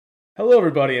Hello,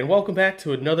 everybody, and welcome back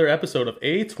to another episode of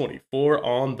A24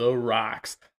 on the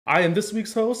Rocks. I am this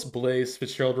week's host, Blaze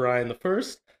Fitzgerald Ryan the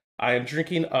First. I am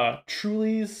drinking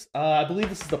Truly's, I believe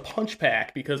this is the Punch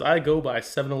Pack because I go by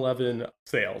 7-Eleven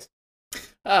sales.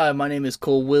 My name is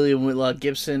Cole William Whitlaw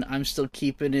Gibson. I'm still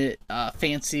keeping it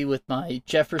fancy with my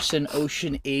Jefferson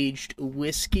Ocean Aged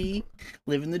Whiskey.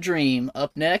 Living the dream.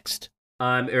 Up next.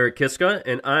 I'm Eric Kiska,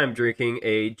 and I'm drinking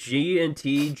a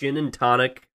G&T Gin and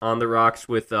Tonic on the rocks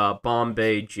with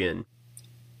Bombay Gin.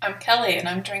 I'm Kelly, and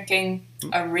I'm drinking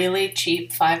a really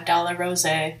cheap $5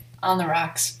 rosé on the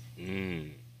rocks.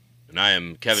 And I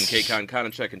am Kevin K.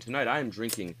 Konachek, and tonight I am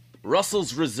drinking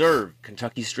Russell's Reserve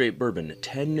Kentucky Straight Bourbon,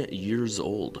 10 years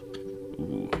old.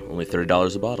 Ooh, only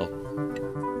 $30 a bottle.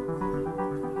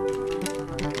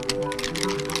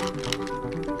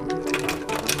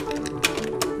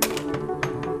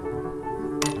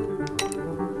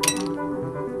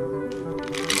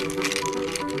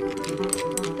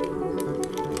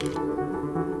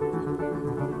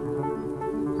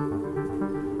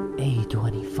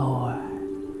 A24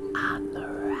 on the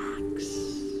rocks.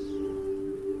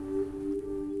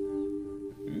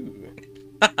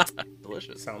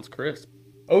 Delicious. Sounds crisp.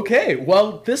 Okay,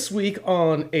 well, this week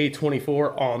on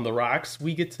A24 on the Rocks,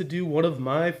 we get to do one of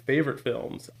my favorite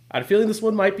films. I had a feeling this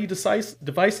one might be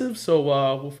divisive, so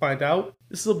we'll find out.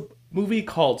 This is a movie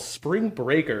called Spring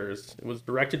Breakers. It was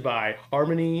directed by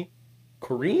Harmony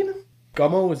Korine.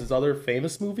 Gummo is his other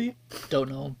famous movie. Don't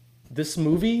know. This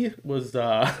movie was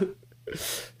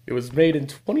it was made in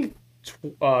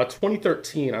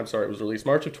 2013. I'm sorry, it was released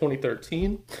March of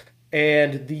 2013,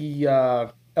 and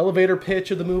the elevator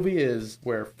pitch of the movie is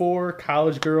where four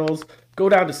college girls go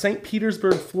down to St.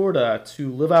 Petersburg, Florida, to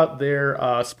live out their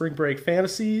spring break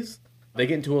fantasies. They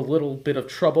get into a little bit of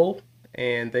trouble,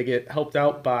 and they get helped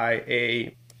out by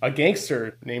a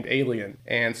gangster named Alien.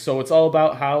 And so it's all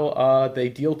about how they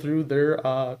deal through their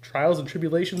trials and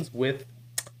tribulations with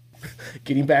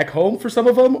getting back home for some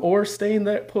of them or staying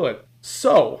there put.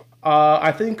 So,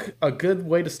 I think a good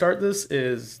way to start this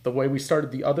is the way we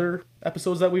started the other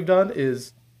episodes that we've done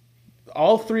is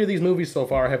all three of these movies so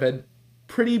far have had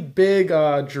pretty big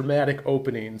dramatic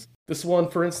openings. This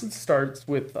one, for instance, starts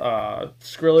with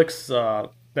Skrillex,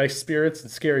 Nice Spirits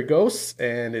and Scary Ghosts,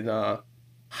 and in a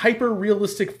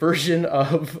hyper-realistic version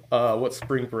of what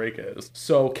Spring Break is.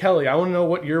 So, Kelly, I want to know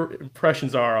what your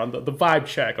impressions are on the vibe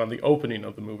check on the opening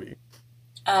of the movie.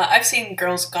 I've seen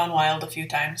Girls Gone Wild a few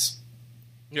times.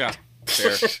 Yeah,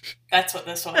 fair. That's what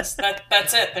this was.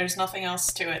 That's it. There's nothing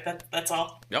else to it. That's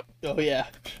all. Yep. Oh, yeah.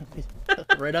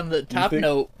 Right on the top think-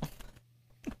 note.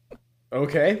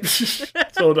 Okay.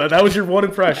 So that was your one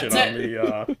impression That's on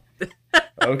the...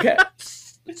 Okay.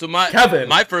 So my Kevin,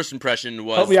 first impression help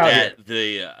was me out that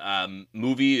the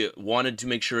movie wanted to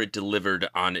make sure it delivered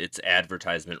on its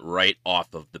advertisement right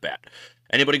off of the bat.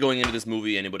 Anybody going into this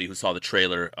movie, anybody who saw the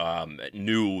trailer,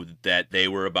 knew that they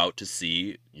were about to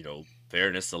see,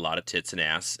 fairness, a lot of tits and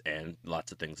ass, and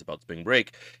lots of things about Spring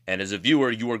Break. And as a viewer,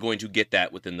 you are going to get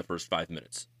that within the first 5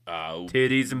 minutes.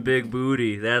 Titties and big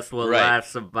booty, that's what Right.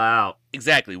 life's about.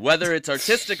 Exactly. Whether it's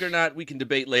artistic or not, we can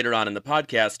debate later on in the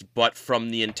podcast, but from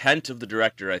the intent of the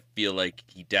director, I feel like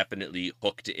he definitely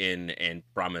hooked in and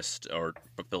promised or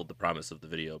fulfilled the promise of the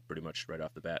video pretty much right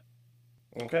off the bat.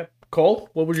 Okay. Cole,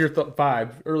 what was your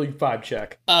early vibe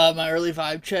check? My early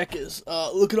vibe check is,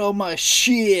 look at all my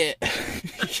shit.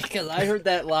 Because I heard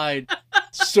that line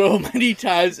so many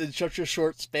times in such a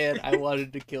short span, I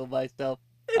wanted to kill myself.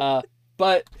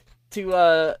 But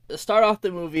to start off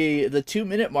the movie, the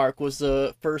 2-minute mark was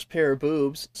the first pair of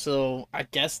boobs, so I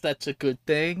guess that's a good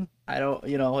thing. I don't,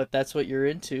 if that's what you're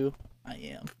into, I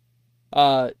am.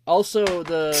 Also,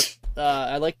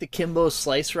 I like the Kimbo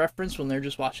Slice reference when they're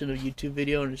just watching a YouTube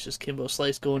video and it's just Kimbo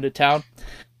Slice going to town.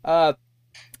 I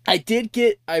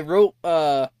wrote,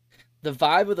 the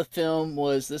vibe of the film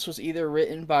was this was either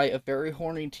written by a very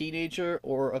horny teenager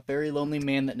or a very lonely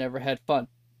man that never had fun.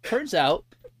 Turns out,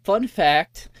 fun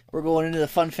fact, we're going into the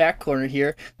fun fact corner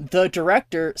here, the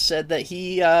director said that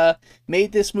he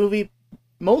made this movie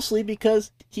mostly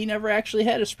because he never actually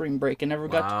had a spring break and never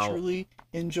got to truly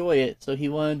enjoy it. So he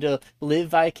wanted to live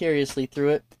vicariously through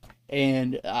it.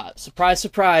 And surprise,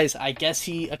 surprise, I guess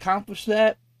he accomplished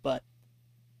that, but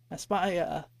that's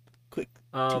my quick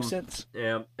 2 cents.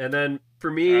 Yeah, and then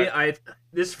for me,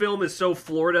 this film is so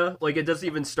Florida, like it doesn't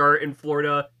even start in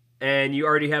Florida, and you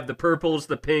already have the purples,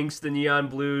 the pinks, the neon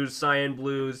blues, cyan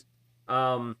blues,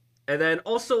 and then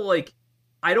also, like,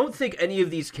 I don't think any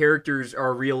of these characters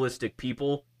are realistic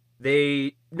people.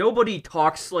 Nobody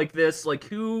talks like this. Like,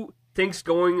 who thinks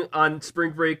going on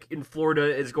spring break in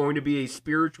Florida is going to be a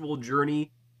spiritual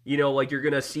journey like you're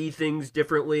gonna see things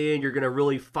differently and you're gonna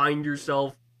really find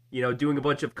yourself, doing a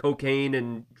bunch of cocaine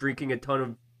and drinking a ton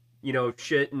of,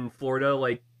 shit in Florida.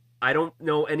 Like, I don't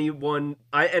know anyone.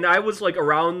 I was like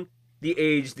around the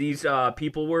age these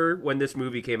people were when this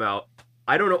movie came out.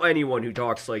 I don't know anyone who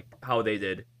talks like how they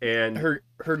did. And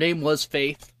her name was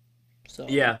Faith. So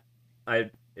yeah. I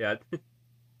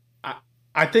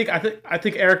think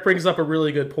Eric brings up a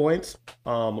really good point.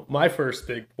 My first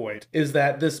big point is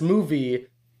that this movie,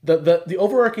 the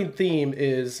overarching theme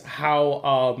is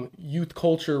how youth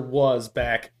culture was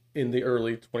back in the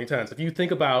early 2010s. If you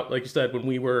think about, like you said, when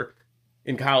we were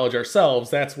in college ourselves,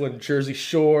 that's when Jersey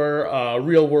Shore,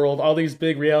 Real World, all these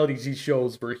big reality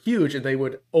shows were huge, and they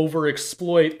would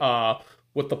overexploit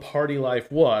what the party life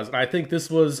was. And I think this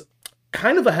was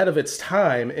kind of ahead of its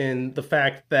time in the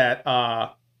fact that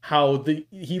how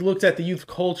he looked at the youth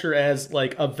culture as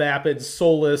like a vapid,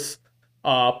 soulless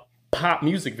pop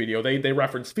music video. They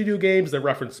reference video games, they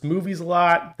reference movies a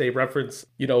lot, they reference,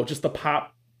 just the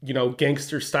pop,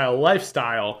 gangster style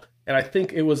lifestyle. And I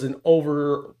think it was an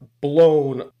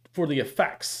overblown for the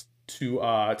effects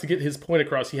to get his point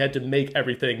across. He had to make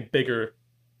everything bigger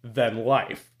than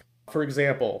life. For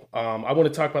example, I want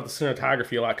to talk about the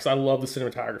cinematography a lot because I love the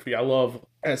cinematography. I love,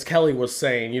 as Kelly was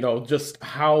saying, just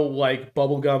how like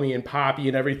bubblegummy and poppy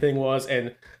and everything was.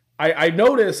 And I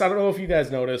noticed, I don't know if you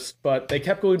guys noticed, but they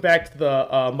kept going back to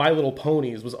the My Little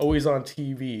Ponies was always on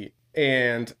TV.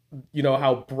 And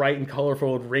how bright and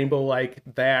colorful and rainbow-like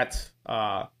that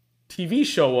TV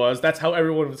show was. That's how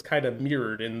everyone was kind of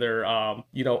mirrored in their,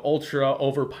 ultra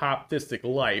over pop-fistic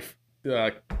life.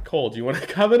 Cole, do you want to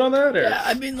comment on that? Or? Yeah,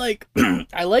 I mean, like,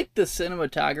 I like the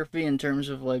cinematography in terms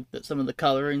of like some of the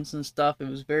colorings and stuff. It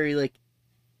was very like,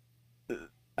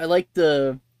 I like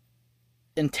the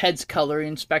intense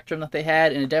coloring spectrum that they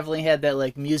had, and it definitely had that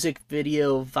like music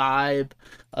video vibe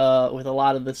with a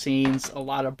lot of the scenes, a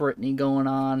lot of Britney going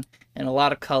on, and a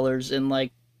lot of colors, and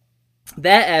like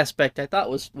that aspect I thought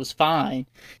was fine.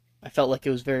 I felt like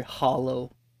it was very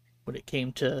hollow when it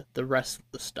came to the rest of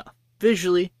the stuff.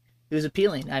 Visually, it was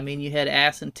appealing. I mean, you had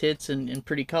ass and tits and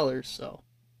pretty colors, so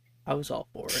I was all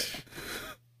for it.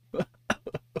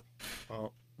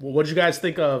 Well, what did you guys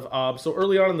think of? So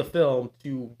early on in the film,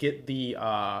 to get the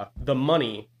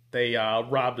money, they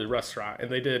robbed a restaurant,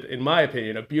 and they did, in my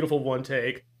opinion, a beautiful one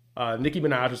take. Nicki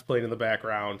Minaj was playing in the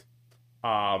background,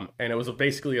 and it was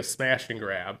basically a smash and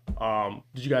grab.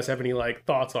 Did you guys have any like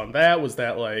thoughts on that? Was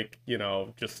that like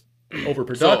just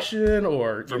overproduction,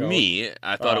 or for me,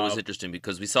 I thought it was interesting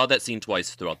because we saw that scene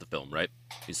twice throughout the film, right?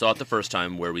 We saw it the first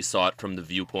time where we saw it from the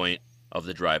viewpoint of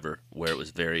the driver, where it was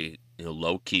very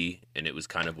low key, and it was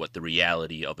kind of what the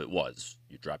reality of it was.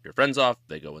 You drop your friends off,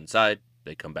 they go inside,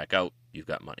 they come back out, you've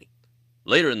got money.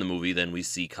 Later in the movie, then we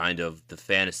see kind of the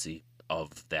fantasy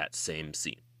of that same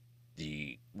scene.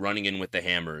 The running in with the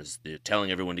hammers, the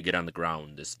telling everyone to get on the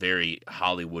ground, this very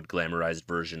Hollywood glamorized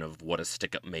version of what a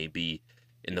stick-up may be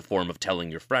in the form of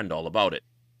telling your friend all about it.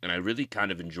 And I really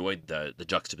kind of enjoyed the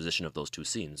juxtaposition of those two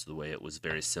scenes, the way it was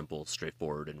very simple,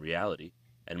 straightforward, and reality.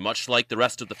 And much like the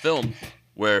rest of the film,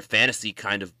 where fantasy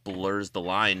kind of blurs the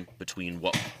line between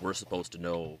what we're supposed to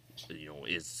know,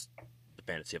 is the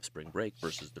fantasy of spring break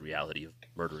versus the reality of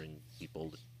murdering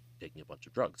people, taking a bunch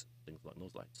of drugs, things along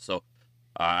those lines. So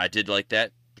I did like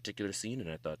that particular scene, and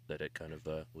I thought that it kind of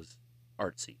was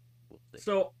artsy.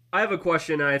 So I have a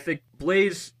question. I think,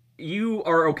 Blaze, you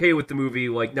are okay with the movie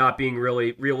like not being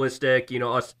really realistic,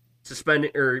 us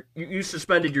suspending, or you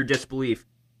suspended your disbelief.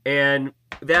 And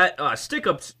that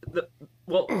stick-up, the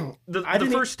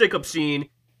first stick-up scene,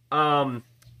 I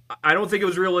don't think it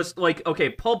was realistic. Like, okay,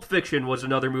 Pulp Fiction was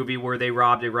another movie where they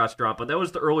robbed a restaurant, but that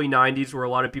was the early 90s where a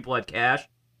lot of people had cash.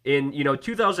 In,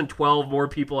 2012, more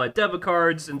people had debit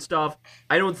cards and stuff.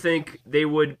 I don't think they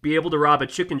would be able to rob a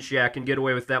chicken shack and get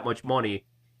away with that much money.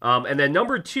 And then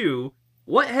number two,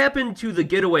 what happened to the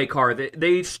getaway car?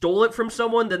 They stole it from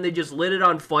someone, then they just lit it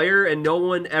on fire, and no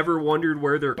one ever wondered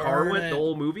where their car went the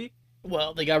whole movie?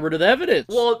 Well, they got rid of the evidence.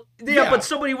 Well, yeah, but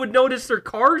somebody would notice their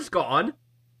car's gone.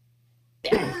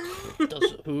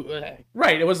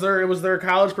 Right, it was their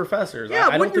college professors.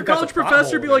 Yeah, wouldn't your college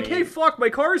professor be like, hey, fuck,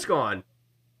 my car's gone?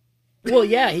 Well,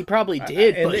 yeah, he probably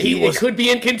did, but he could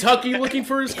be in Kentucky looking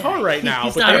for his car right now.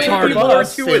 He's but not a car more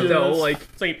to it, though. Like,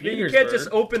 St. you Petersburg. can't just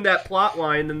open that plot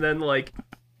line and then, like,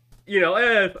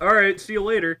 all right, see you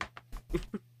later.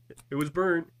 It was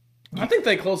burned. I think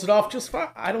they closed it off just fine.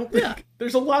 I don't think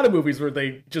there's a lot of movies where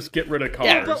they just get rid of cars.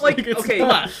 Yeah, but like it's okay,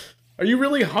 not, are you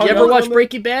really hung You up ever watch on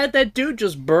Breaking Bad? That dude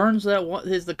just burns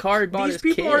the car he bought these his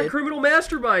people kid. aren't criminal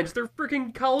masterminds. They're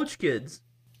freaking college kids.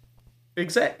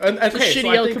 Exactly. Okay, It's a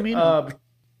shitty El Camino.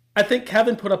 I think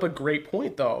Kevin put up a great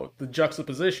point, though, the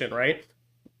juxtaposition, right?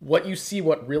 What you see,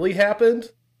 what really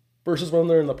happened, versus when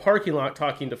they're in the parking lot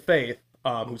talking to Faith,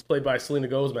 who's played by Selena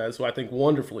Gomez, who I think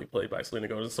wonderfully played by Selena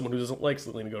Gomez, someone who doesn't like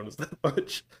Selena Gomez that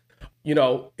much. You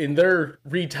know, in their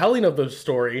retelling of the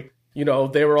story, you know,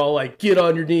 they were all like, get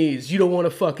on your knees, you don't want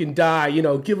to fucking die, you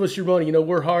know, give us your money, you know,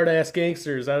 we're hard-ass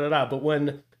gangsters, da da da. But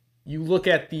when you look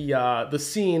at the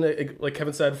scene, like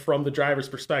Kevin said, from the driver's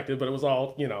perspective, but it was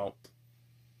all,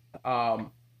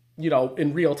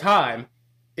 in real time,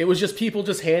 it was just people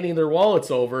just handing their wallets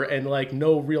over and like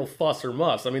no real fuss or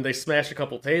muss. I mean, they smashed a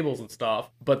couple tables and stuff,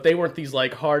 but they weren't these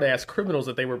like hard ass criminals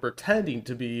that they were pretending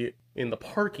to be in the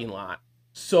parking lot.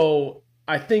 So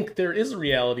I think there is a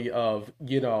reality of,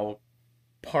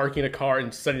 parking a car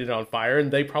and setting it on fire,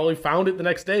 and they probably found it the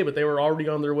next day, but they were already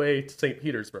on their way to St.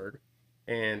 Petersburg.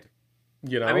 And,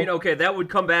 I mean, okay, that would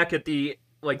come back at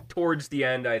towards the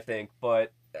end, I think,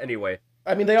 but anyway.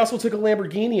 I mean, they also took a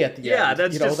Lamborghini at the end. Yeah,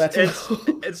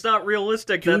 it's not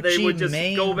realistic that they would just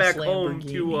go back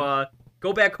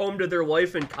home to their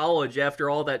life in college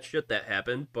after all that shit that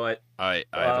happened. But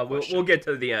we'll get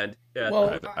to the end. Yeah.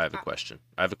 Well, I have a question.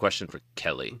 I have a question for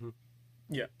Kelly. Mm-hmm.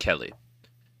 Yeah, Kelly.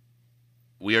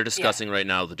 We are discussing right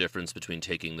now the difference between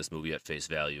taking this movie at face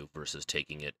value versus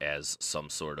taking it as some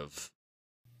sort of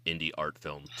indie art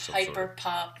film. Hyper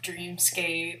pop,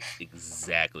 dreamscape.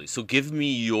 Exactly. So give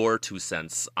me your 2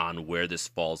 cents on where this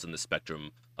falls in the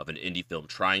spectrum of an indie film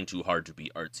trying too hard to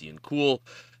be artsy and cool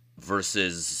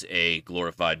versus a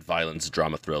glorified violence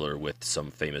drama thriller with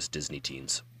some famous Disney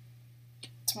teens.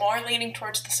 It's more leaning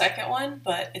towards the second one,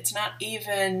 but it's not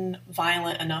even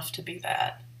violent enough to be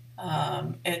that.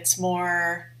 It's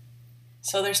more...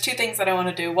 So there's 2 things that I want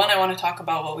to do. One, I want to talk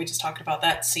about what we just talked about,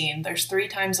 that scene. There's 3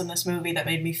 times in this movie that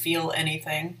made me feel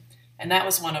anything, and that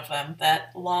was one of them. That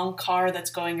long car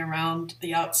that's going around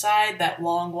the outside, that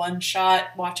long one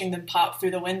shot, watching them pop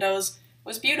through the windows,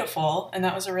 was beautiful, and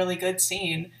that was a really good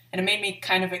scene. And it made me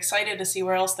kind of excited to see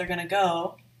where else they're going to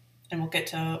go, and we'll get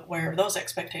to where those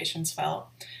expectations fell.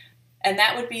 And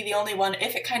that would be the only one,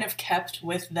 if it kind of kept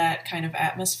with that kind of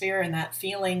atmosphere and that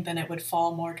feeling, then it would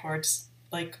fall more towards,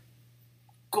 like,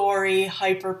 gory,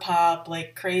 hyper pop,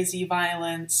 like crazy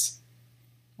violence,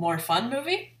 more fun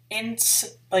movie. In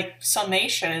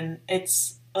summation,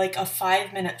 it's like a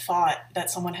 5-minute thought that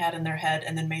someone had in their head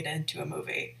and then made it into a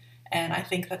movie. And I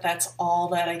think that that's all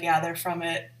that I gather from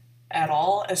it at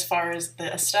all, as far as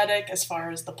the aesthetic, as far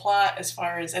as the plot, as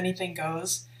far as anything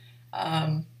goes.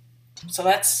 So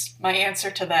that's my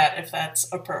answer to that, if that's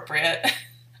appropriate.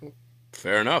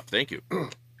 Fair enough. Thank you.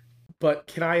 But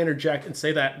can I interject and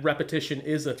say that repetition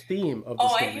is a theme of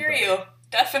this movie? I hear you.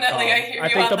 Definitely, I hear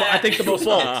you on that. I think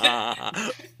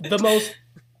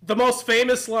the most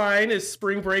famous line is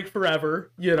 "Spring Break Forever,"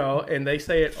 and they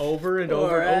say it over and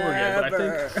over and over again. But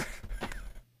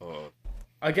I think,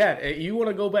 again, you want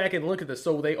to go back and look at this.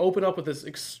 So they open up with this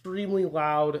extremely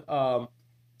loud,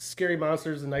 "Scary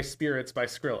Monsters and Nice Spirits" by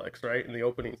Skrillex, right, in the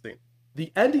opening scene. The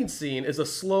ending scene is a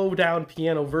slow down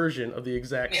piano version of the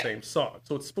exact same song.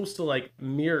 So it's supposed to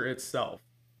mirror itself.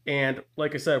 And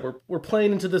like I said, we're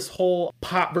playing into this whole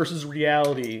pop versus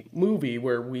reality movie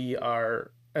where we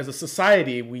are, as a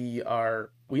society, we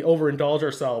overindulge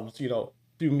ourselves,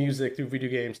 through music, through video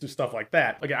games, through stuff like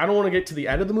that. Like, I don't want to get to the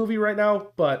end of the movie right now,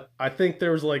 but I think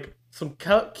there was some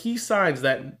key signs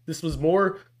that this was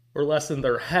more or less in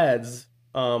their heads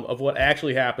of what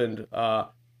actually happened,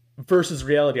 versus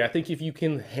reality. I think if you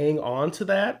can hang on to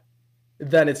that,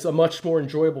 then it's a much more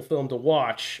enjoyable film to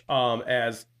watch,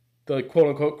 as the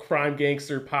quote-unquote crime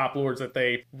gangster pop lords that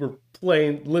they were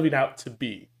living out to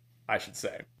be, I should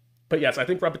say. But yes, I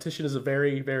think repetition is a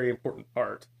very, very important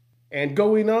part. And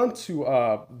going on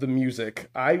to the music,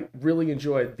 I really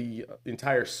enjoyed the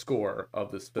entire score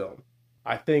of this film.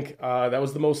 I think that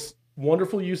was the most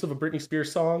wonderful use of a Britney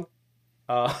Spears song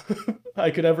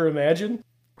I could ever imagine.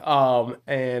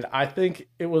 And I think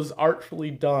it was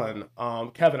artfully done.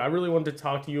 Kevin, I really wanted to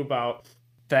talk to you about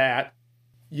that.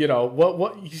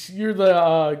 What you're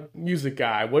the music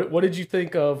guy. What did you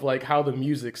think of how the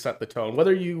music set the tone?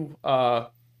 Whether you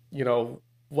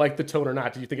like the tone or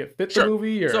not, do you think it fit the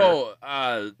movie? Or? So,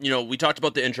 we talked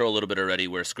about the intro a little bit already,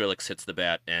 where Skrillex hits the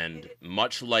bat, and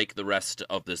much like the rest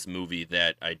of this movie,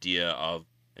 that idea of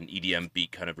an EDM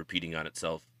beat kind of repeating on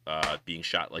itself, being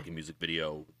shot like a music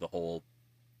video, the whole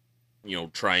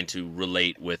trying to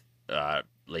relate with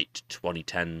late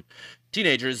 2010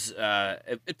 teenagers,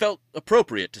 it felt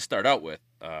appropriate to start out with,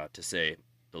 to say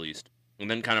the least. And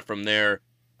then kind of from there,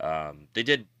 they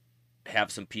did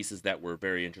have some pieces that were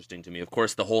very interesting to me. Of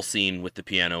course, the whole scene with the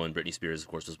piano and Britney Spears, of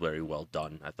course, was very well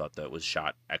done. I thought that was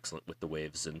shot excellent with the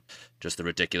waves and just the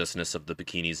ridiculousness of the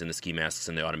bikinis and the ski masks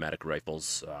and the automatic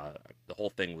rifles. The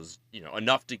whole thing was,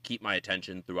 enough to keep my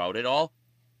attention throughout it all.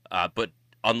 But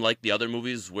unlike the other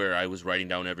movies where I was writing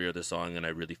down every other song and I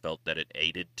really felt that it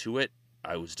aided to it,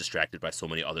 I was distracted by so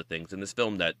many other things in this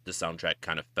film that the soundtrack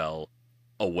kind of fell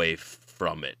away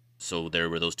from it. So there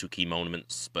were those two key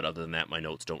moments, but other than that, my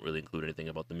notes don't really include anything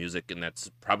about the music, and that's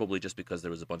probably just because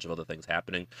there was a bunch of other things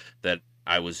happening that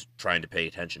I was trying to pay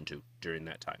attention to during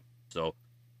that time. So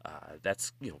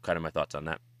that's kind of my thoughts on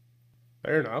that.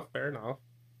 Fair enough.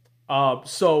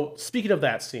 So speaking of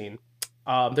that scene,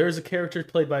 there is a character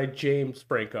played by James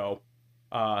Franco,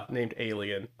 named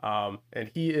Alien, and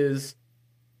he is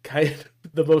kind of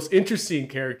the most interesting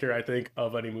character, I think,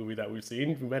 of any movie that we've seen.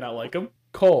 You may not like him.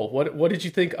 Cole, what did you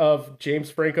think of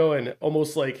James Franco and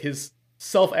almost like his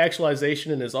self-actualization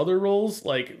in his other roles,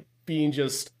 like being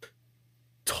just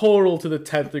total to the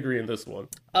 10th degree in this one?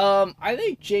 I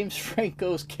think James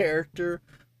Franco's character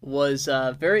was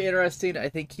very interesting. I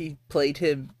think he played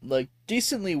him like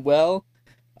decently well.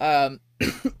 I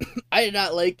did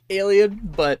not like Alien,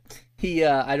 but he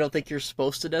I don't think you're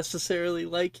supposed to necessarily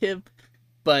like him,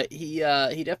 but he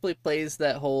definitely plays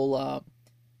that whole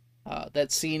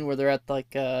that scene where they're at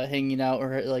like hanging out,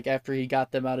 or like after he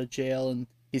got them out of jail and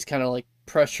he's kind of like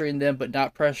pressuring them but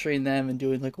not pressuring them and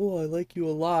doing like, oh, I like you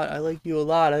a lot,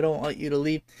 I don't want you to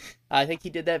leave. I think he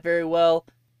did that very well.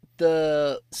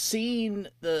 The scene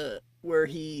where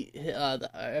we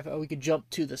could jump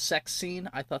to the sex scene,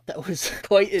 I thought that was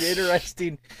quite an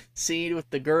interesting scene with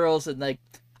the girls, and like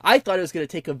I thought it was going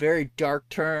to take a very dark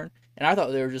turn, and I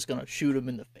thought they were just going to shoot him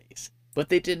in the face, but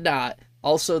they did not.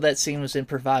 Also, that scene was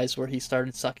improvised where he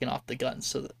started sucking off the guns.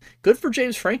 So good for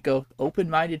James Franco,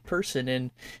 open-minded person, and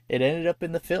it ended up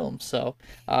in the film. So,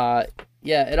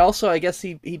 yeah, and also I guess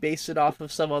he based it off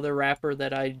of some other rapper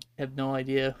that I have no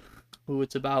idea who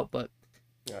it's about, but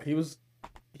yeah, he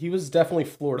was definitely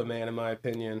Florida man in my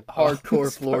opinion.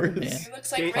 Hardcore Florida man. He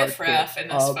looks like Riff Raff in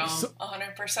this film,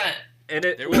 100%. And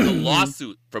there was a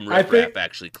lawsuit from Riff Raff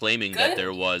actually claiming that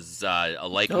there was a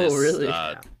likeness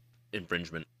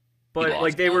infringement. But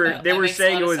like they were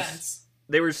saying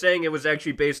it was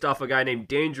actually based off a guy named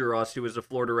Dangerous, who was a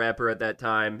Florida rapper at that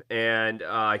time, and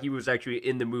he was actually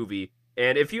in the movie.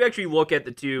 And if you actually look at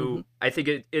the two, I think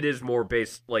it is more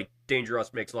based, like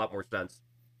Dangerous makes a lot more sense.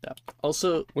 Yeah.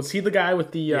 Also, was he the guy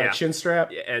with the chin strap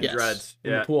and dreads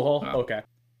in the pool hall? Okay.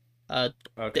 The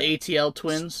ATL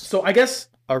twins. So I guess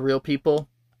are real people.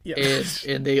 Yeah.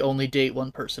 And they only date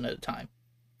one person at a time.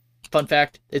 Fun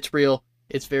fact: it's real.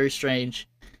 It's very strange.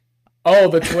 Oh,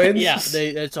 the twins? Yeah,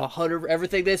 it's 100.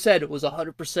 Everything they said was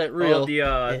 100% real.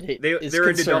 They're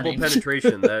into double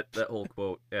penetration. that whole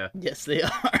quote. Yeah. Yes, they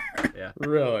are. Yeah.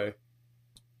 Really.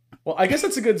 Well, I guess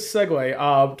that's a good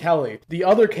segue. Kelly, the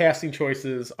other casting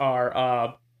choices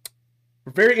are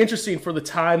very interesting for the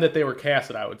time that they were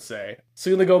casted, I would say.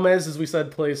 Selena Gomez, as we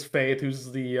said, plays Faith,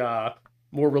 who's the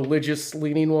more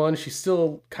religious-leaning one. She's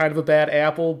still kind of a bad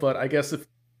apple, but I guess if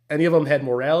any of them had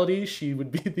morality, she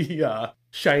would be the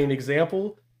shining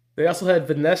example. They also had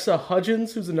Vanessa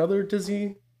Hudgens, who's another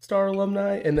Disney Star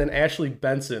alumni, and then Ashley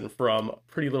Benson from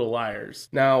Pretty Little Liars.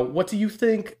 Now, what do you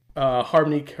think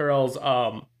Harmony Korine's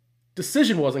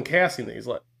decision was in casting these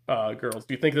girls?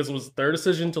 Do you think this was their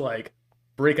decision to like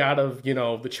break out of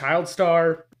the child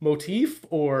star motif,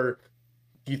 or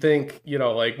do you think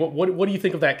like what do you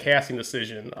think of that casting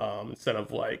decision instead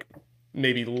of like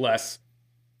maybe less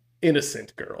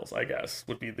innocent girls, I guess,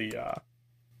 would be the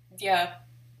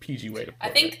PG way to put it. I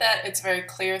think that it's very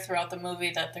clear throughout the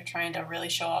movie that they're trying to really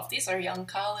show off these are young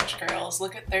college girls.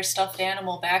 Look at their stuffed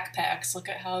animal backpacks. Look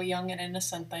at how young and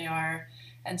innocent they are.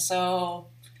 And so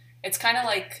it's kind of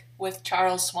like with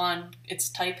Charles Swan, it's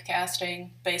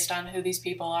typecasting based on who these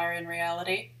people are in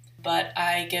reality. But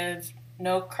I give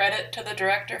no credit to the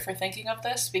director for thinking of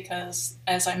this because,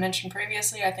 as I mentioned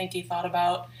previously, I think he thought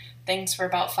about things for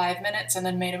about 5 minutes and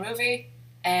then made a movie.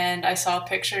 And I saw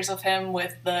pictures of him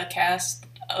with the cast,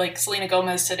 like Selena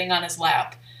Gomez sitting on his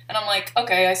lap. And I'm like,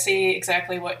 okay, I see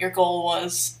exactly what your goal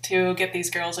was to get these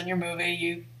girls in your movie,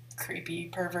 you creepy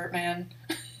pervert man.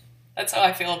 That's how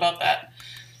I feel about that.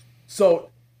 So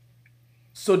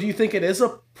do you think it is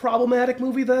a problematic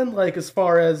movie then? Like, as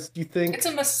far as, do you think... It's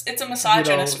a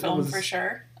misogynist film for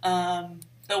sure.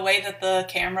 The way that the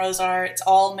cameras are, it's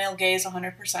all male gaze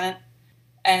 100%.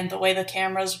 And the way the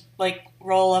cameras like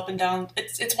roll up and down,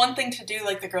 it's one thing to do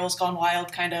like the Girls Gone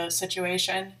Wild kind of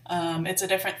situation. It's a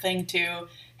different thing to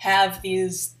have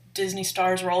these Disney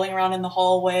stars rolling around in the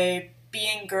hallway,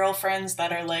 being girlfriends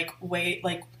that are like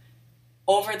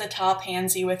over the top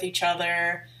handsy with each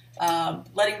other,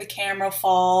 letting the camera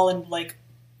fall and like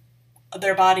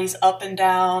their bodies up and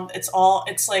down. It's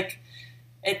like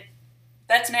it.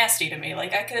 That's nasty to me.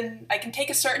 Like I can take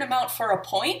a certain amount for a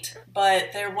point,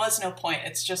 but there was no point.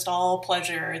 It's just all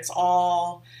pleasure. It's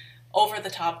all over the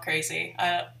top crazy.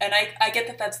 And I get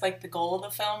that that's like the goal of the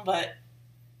film, but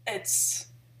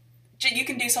you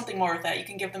can do something more with that. You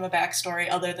can give them a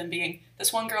backstory other than being,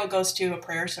 this one girl goes to a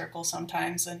prayer circle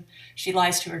sometimes and she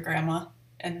lies to her grandma,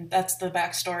 and that's the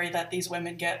backstory that these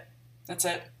women get. That's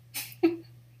it.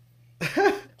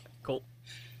 Cool.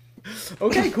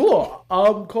 Okay, cool.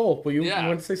 Cole, will you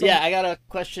want to say something? Yeah, I got a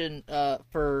question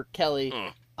for Kelly.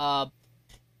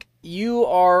 You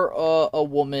are a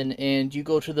woman and you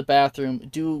go to the bathroom.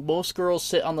 Do most girls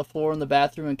sit on the floor in the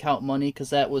bathroom and count money? Because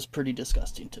that was pretty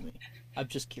disgusting to me. I'm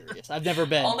just curious. I've never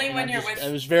been. Only when you're with.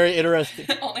 It was very interesting.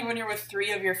 Only when you're with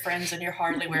 3 of your friends and you're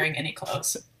hardly wearing any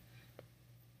clothes.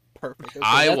 Perfect. Okay,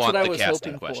 I that's want what the I was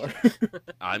casting hoping question. for.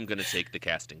 I'm going to take the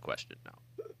casting question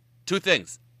now. 2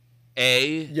 things.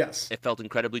 A, Yes. it felt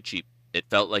incredibly cheap. It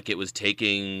felt like it was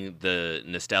taking the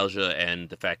nostalgia and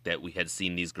the fact that we had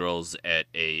seen these girls at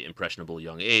a impressionable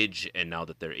young age, and now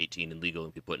that they're 18 and legal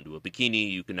and can put into a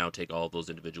bikini, you can now take all of those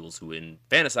individuals who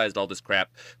fantasized all this crap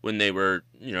when they were,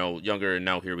 younger, and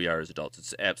now here we are as adults.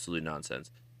 It's absolutely nonsense.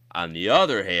 On the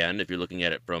other hand, if you're looking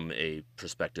at it from a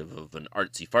perspective of an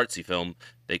artsy-fartsy film,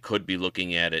 they could be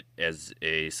looking at it as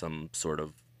some sort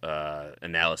of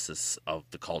analysis of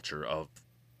the culture of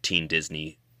teen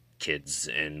Disney kids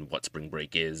and what spring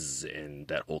break is and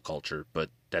that whole culture,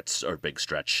 but that's a big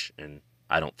stretch, and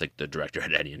I don't think the director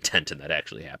had any intent in that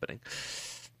actually happening.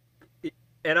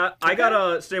 And I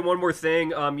gotta say one more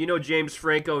thing. James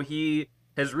Franco, he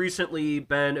has recently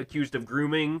been accused of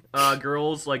grooming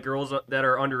girls that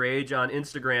are underage on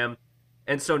Instagram.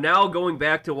 And so now going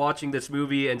back to watching this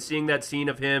movie and seeing that scene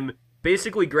of him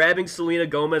basically grabbing Selena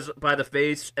Gomez by the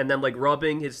face and then like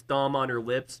rubbing his thumb on her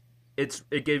lips,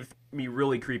 it gave me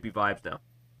really creepy vibes now.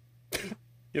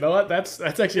 You know what? That's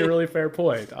actually a really fair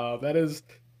point. That is,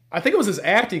 I think it was his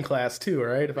acting class too,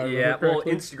 right? If I remember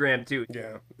correctly. Instagram too.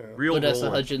 Yeah. Real Vanessa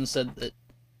roller. Hudgens said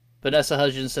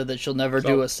that she'll never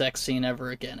do a sex scene ever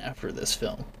again after this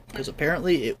film, because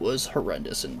apparently it was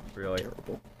horrendous and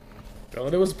terrible.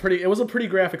 Well, it was a pretty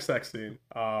graphic sex scene.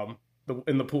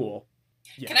 In the pool.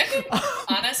 Yeah. Can I be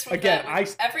honest with Again, that?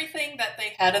 With everything that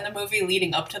they had in the movie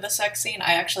leading up to the sex scene,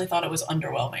 I actually thought it was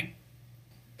underwhelming.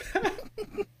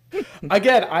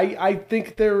 Again, I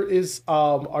think there is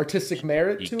artistic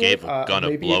merit to it. He gave a gun a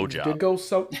blowjob. Did go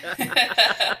so.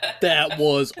 That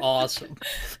was awesome.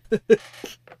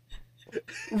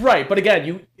 Right, but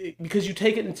again, because you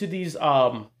take it into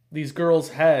these girls'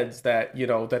 heads that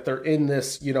that they're in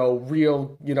this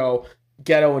real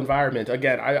ghetto environment.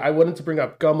 Again, I wanted to bring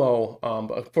up Gummo,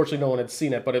 but unfortunately no one had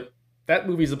seen it, but that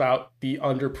movie's about the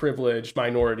underprivileged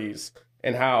minorities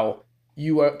and how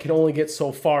you can only get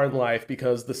so far in life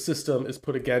because the system is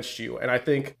put against you. And I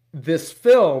think this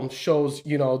film shows,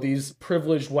 these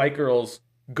privileged white girls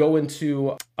go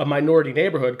into a minority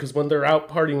neighborhood, because when they're out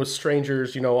partying with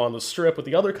strangers, on the strip with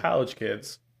the other college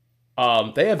kids,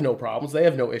 they have no problems. They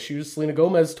have no issues. Selena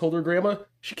Gomez told her grandma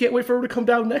she can't wait for her to come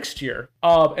down next year.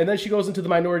 And then she goes into the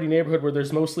minority neighborhood where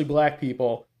there's mostly black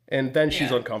people, and then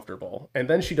she's uncomfortable, and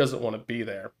then she doesn't want to be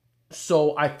there.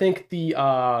 So I think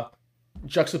the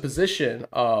juxtaposition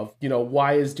of,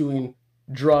 why is doing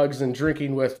drugs and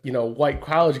drinking with, white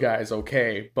college guys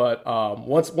okay, but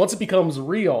once it becomes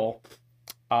real,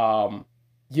 all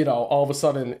of a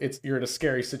sudden you're in a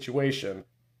scary situation.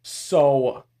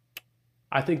 So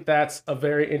I think that's a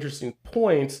very interesting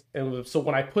point. And so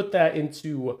when I put that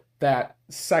into that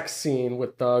sex scene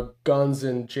with the guns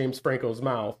in James Franco's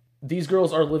mouth, these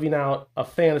girls are living out a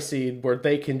fantasy where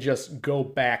they can just go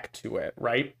back to it,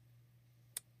 right?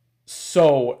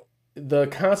 So the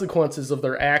consequences of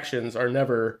their actions are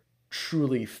never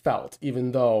truly felt,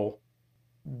 even though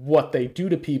what they do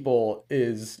to people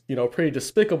is, pretty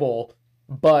despicable.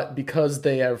 But because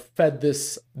they have fed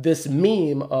this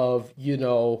meme of,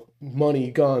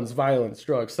 money, guns, violence,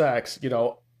 drugs, sex,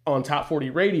 on Top 40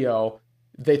 radio,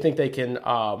 they think they can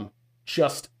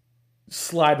just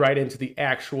slide right into the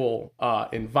actual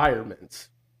environment.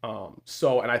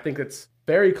 And I think it's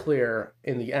very clear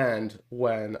in the end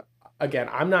when, again,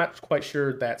 I'm not quite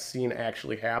sure that scene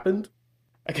actually happened.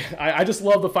 Again, I just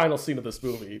love the final scene of this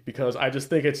movie because I just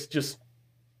think it's just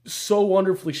so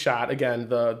wonderfully shot. Again,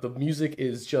 the music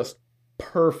is just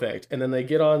perfect, and then they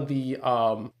get on the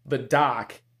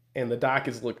dock, and the dock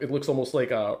it looks almost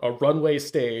like a runway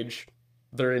stage.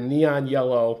 They're in neon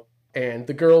yellow. and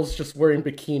the girls just wearing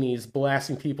bikinis,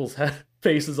 blasting people's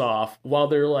faces off while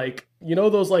they're like, you know,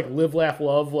 those like live, laugh,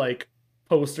 love like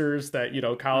posters that, you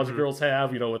know, college girls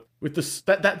have, you know, with this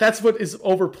that's what is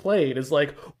overplayed, is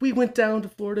like, we went down to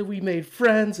Florida, we made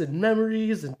friends and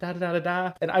memories and da da da da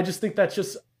da. And I just think that's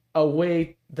just a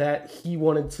way that he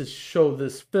wanted to show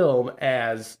this film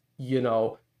as, you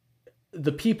know,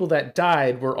 the people that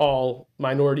died were all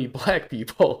minority black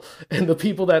people, and the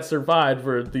people that survived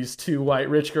were these two white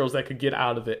rich girls that could get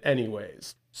out of it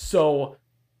anyways. So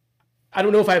I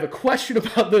don't know if I have a question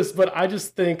about this, but I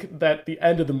just think that the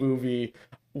end of the movie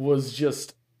was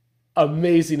just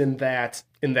amazing in that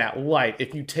light,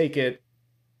 if you take it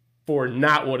for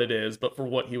not what it is, but for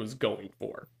what he was going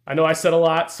for. I know I said a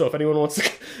lot, so if anyone wants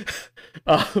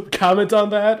to comment on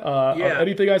that, on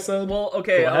anything I said. Well,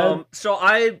 okay, so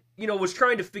I, was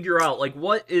trying to figure out, like,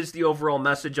 what is the overall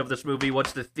message of this movie?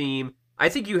 What's the theme? I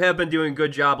think you have been doing a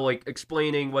good job, like,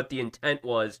 explaining what the intent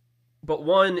was. But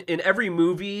one, in every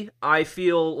movie, I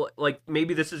feel like,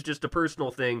 maybe this is just a personal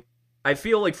thing, I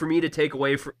feel like for me to take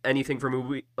away anything from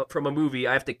a movie,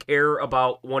 I have to care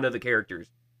about one of the characters.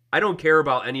 I don't care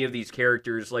about any of these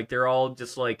characters. Like, they're all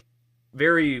just, like,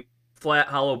 very flat,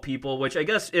 hollow people, which I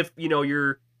guess if,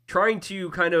 you're trying to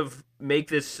kind of make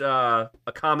this a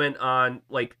comment on,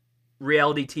 like,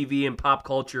 reality TV and pop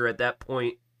culture at that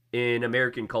point in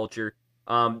American culture,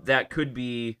 that could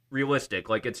be realistic.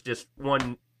 Like, it's just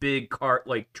one big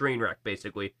train wreck,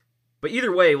 basically. But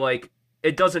either way, like,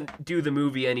 it doesn't do the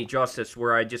movie any justice,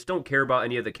 where I just don't care about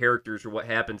any of the characters or what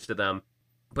happens to them.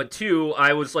 But two,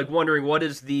 I was, like, wondering, what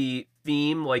is the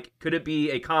theme? Like, could it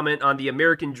be a comment on the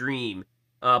American dream?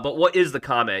 But what is the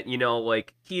comment?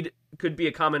 Like, could be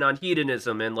a comment on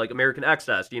hedonism and, like, American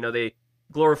excess. They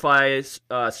glorify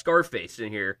Scarface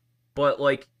in here. But,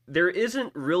 like, there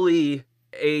isn't really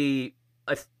a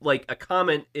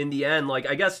comment in the end. Like,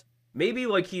 I guess maybe,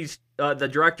 like, he's the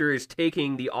director is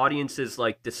taking the audience's,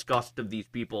 like, disgust of these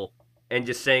people and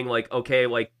just saying, like, okay,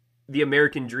 like, the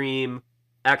American dream,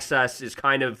 excess is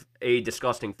kind of a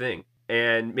disgusting thing.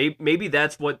 And maybe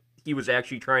that's what he was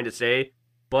actually trying to say.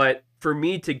 But for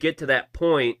me to get to that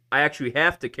point, I actually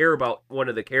have to care about one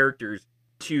of the characters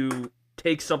to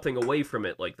take something away from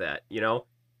it like that,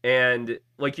 And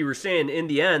like you were saying, in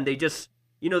the end, they just,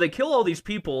 they kill all these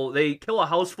people. They kill a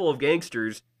house full of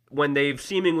gangsters when they've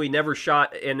seemingly never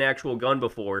shot an actual gun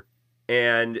before.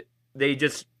 And they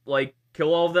just, like,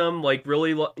 kill all of them, like,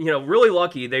 really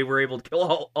lucky they were able to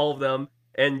kill all of them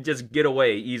and just get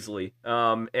away easily.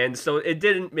 And so it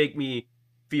didn't make me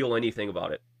feel anything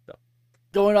about it. So.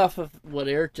 Going off of what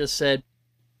Eric just said,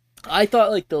 I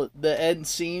thought, like, the end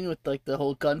scene with, like, the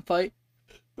whole gunfight,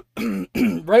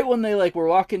 right when they, like, were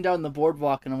walking down the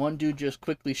boardwalk and one dude just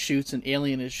quickly shoots and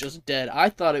Alien is just dead, I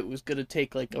thought it was gonna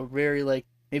take, like, a very, like,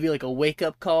 maybe, like, a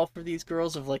wake-up call for these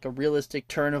girls of, like, a realistic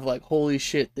turn of, like, holy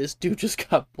shit, this dude just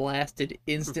got blasted,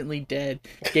 instantly dead,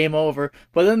 game over.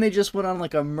 But then they just went on,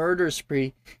 like, a murder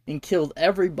spree and killed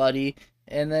everybody,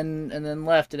 and then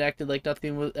left and acted like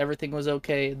everything was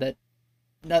okay, that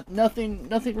nothing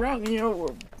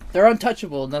wrong, they're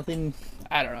untouchable, nothing,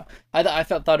 I don't know. I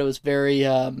thought it was very,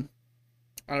 I don't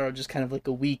know, just kind of like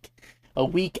a week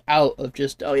out of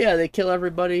just, oh yeah, they kill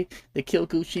everybody, they kill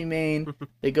Gucci Mane,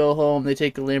 they go home, they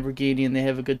take a Lamborghini, and they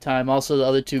have a good time. Also, the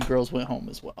other two girls went home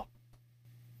as well.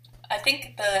 I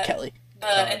think the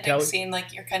ending Kelly? scene,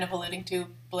 like you're kind of alluding to,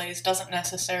 Blaze, doesn't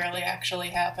necessarily actually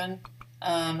happen.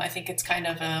 I think it's kind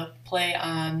of a play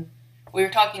on, we were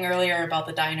talking earlier about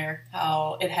the diner,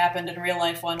 how it happened in real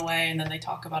life one way, and then they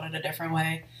talk about it a different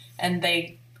way. And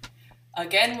they,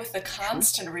 again, with the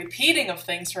constant repeating of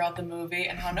things throughout the movie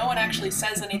and how no one actually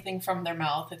says anything from their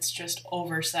mouth, it's just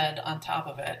oversaid on top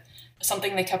of it.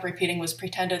 Something they kept repeating was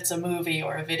pretend it's a movie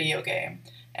or a video game.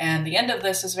 And the end of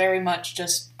this is very much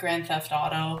just Grand Theft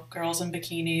Auto, girls in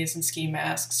bikinis and ski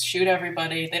masks, shoot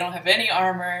everybody, they don't have any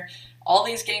armor, all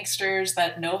these gangsters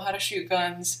that know how to shoot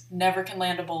guns never can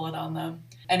land a bullet on them.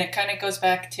 And it kind of goes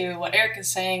back to what Eric is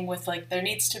saying with, like, there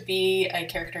needs to be a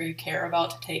character you care about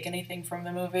to take anything from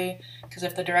the movie. Because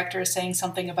if the director is saying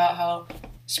something about how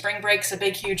Spring Break's a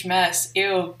big, huge mess,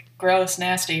 ew, gross,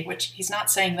 nasty, which he's not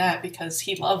saying that because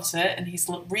he loves it and he's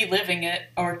reliving it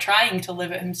or trying to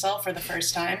live it himself for the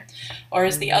first time. Or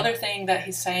is the other thing that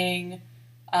he's saying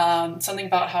something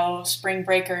about how spring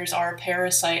breakers are a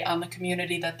parasite on the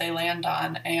community that they land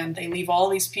on, and they leave all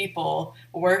these people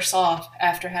worse off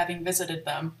after having visited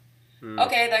them.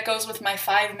 Okay, that goes with my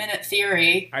 5-minute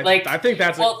theory. I think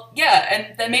that's yeah,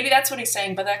 and then maybe that's what he's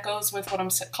saying, but that goes with what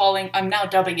I'm now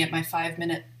dubbing it my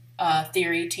 5-minute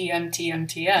theory,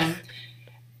 TM.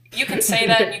 You can say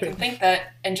that and you can think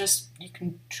that and just you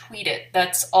can tweet it.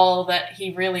 That's all that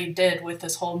he really did with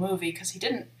this whole movie, because he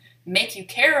didn't make you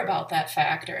care about that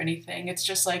fact or anything. It's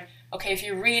just like, okay, if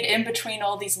you read in between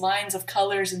all these lines of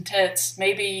colors and tits,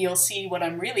 maybe you'll see what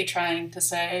I'm really trying to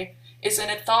say. Isn't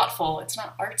it thoughtful? It's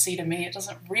not artsy to me. It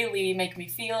doesn't really make me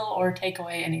feel or take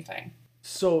away anything.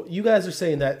 So you guys are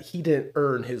saying that he didn't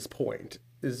earn his point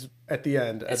is at the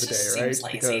end of the day, right? Seems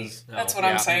lazy. Because That's what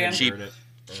I'm saying. Cheap.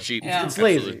 Cheap. Yeah. it's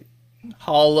lazy.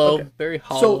 Hollow, Okay. very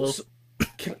hollow. So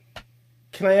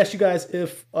can I ask you guys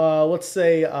if, let's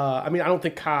say, I mean, I don't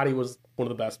think Cotty was one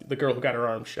of the best, the girl who got her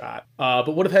arm shot.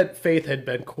 But what if Faith had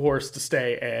been coerced to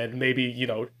stay and maybe,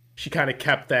 she kind of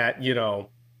kept that,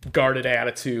 guarded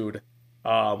attitude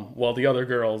while the other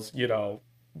girls,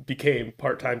 became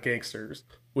part-time gangsters?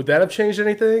 Would that have changed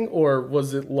anything? Or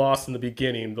was it lost in the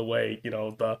beginning the way,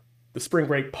 the spring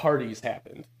break parties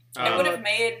happened? It would have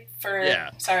made for... Yeah.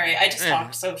 Sorry, I just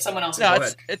talked, so someone else No,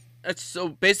 can go. it's so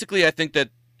basically, I think that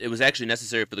it was actually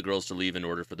necessary for the girls to leave in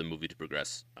order for the movie to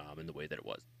progress in the way that it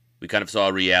was. We kind of saw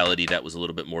a reality that was a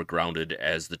little bit more grounded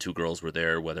as the two girls were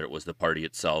there, whether it was the party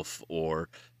itself or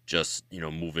just,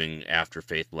 moving after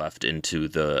Faith left into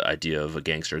the idea of a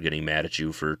gangster getting mad at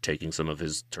you for taking some of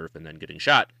his turf and then getting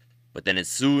shot. But then as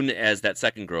soon as that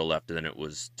second girl left, then it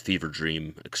was fever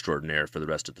dream extraordinaire for the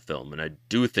rest of the film. And I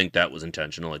do think that was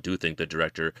intentional. I do think the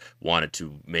director wanted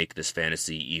to make this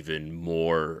fantasy even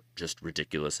more just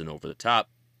ridiculous and over the top,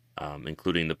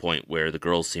 including the point where the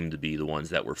girls seemed to be the ones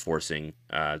that were forcing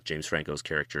James Franco's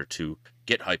character to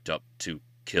get hyped up to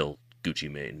kill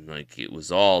Gucci Mane. Like, it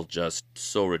was all just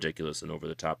so ridiculous and over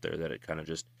the top there that it kind of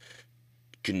just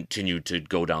continued to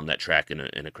go down that track in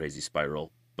a crazy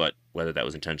spiral. But whether that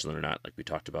was intentional or not, like we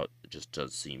talked about, it just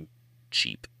does seem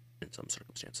cheap in some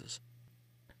circumstances.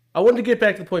 I wanted to get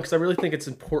back to the point because I really think it's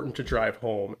important to drive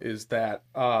home is that,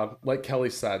 like Kelly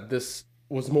said, this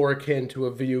was more akin to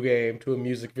a video game, to a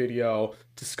music video,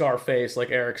 to Scarface, like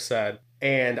Eric said.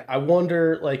 And I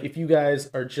wonder, like, if you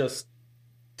guys are just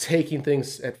taking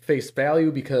things at face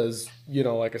value because,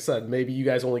 like I said, maybe you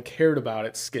guys only cared about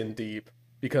it skin deep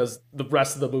because the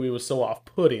rest of the movie was so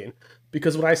off-putting.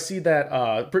 Because when I see that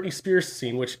Britney Spears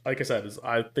scene, which, like I said,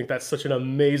 I think that's such an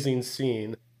amazing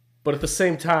scene, but at the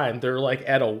same time, they're like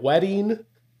at a wedding,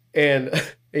 and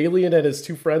Alien and his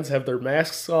two friends have their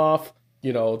masks off.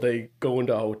 They go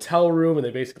into a hotel room and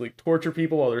they basically torture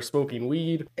people while they're smoking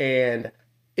weed. And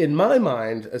in my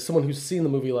mind, as someone who's seen the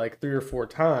movie like 3 or 4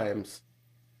 times,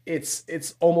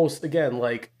 it's almost, again,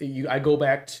 like I go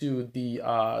back to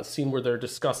the scene where they're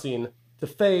discussing the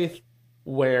faith,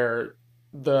 where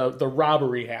the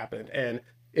robbery happened. And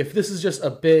if this is just a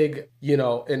big,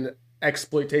 an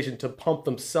exploitation to pump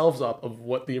themselves up of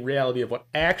what the reality of what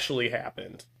actually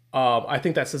happened, I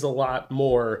think that says a lot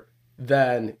more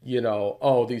than,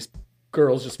 these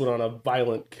girls just went on a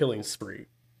violent killing spree.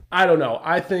 I don't know.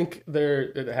 I think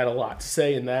it had a lot to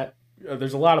say in that.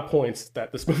 There's a lot of points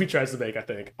that this movie tries to make, I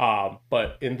think.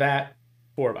 But in that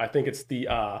form, I think it's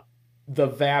the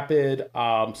vapid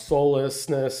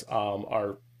soullessness,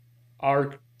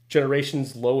 our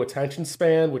generation's low attention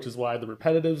span, which is why the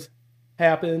repetitives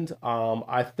happened.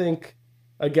 I think,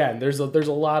 again, there's a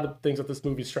lot of things that this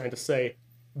movie's trying to say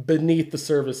beneath the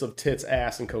surface of tits,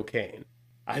 ass, and cocaine.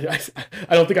 I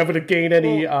don't think I'm going to gain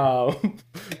any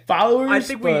followers. I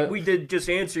think we did just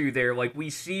answer you there. Like, we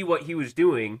see what he was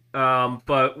doing,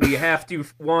 but we have to,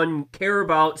 one, care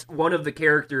about one of the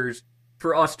characters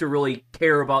for us to really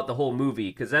care about the whole movie,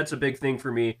 because that's a big thing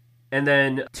for me. And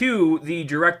then, 2, the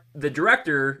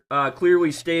director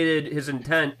clearly stated his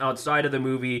intent outside of the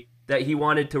movie that he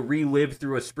wanted to relive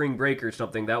through a spring break or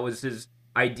something. That was his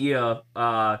idea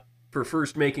for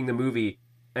first making the movie.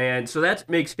 And so that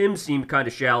makes him seem kind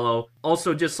of shallow.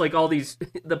 Also, just like all these,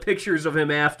 the pictures of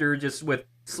him after, just with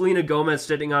Selena Gomez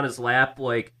sitting on his lap,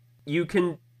 like, you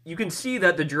can see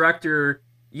that the director,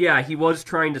 yeah, he was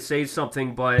trying to say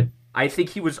something, but I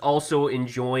think he was also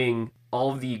enjoying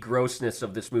all the grossness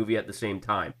of this movie at the same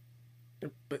time.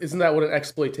 But isn't that what an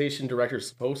exploitation director is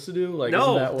supposed to do? Like, isn't that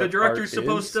No, what the director's art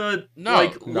supposed is? to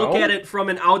look at it from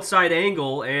an outside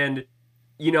angle and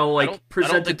present I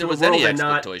don't it think to there the was world any and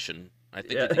not. exploitation. I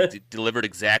think it delivered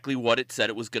exactly what it said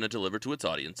it was going to deliver to its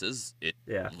audiences. It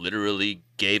literally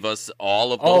gave us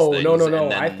all of those things. No.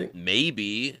 And then I think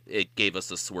maybe it gave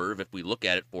us a swerve. If we look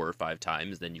at it 4 or 5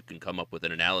 times, then you can come up with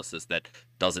an analysis that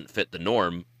doesn't fit the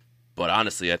norm. But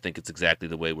honestly, I think it's exactly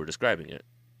the way we're describing it.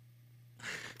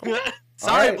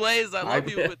 Sorry, right. Blaze, I love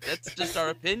you, but that's just our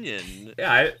opinion.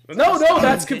 Yeah, no,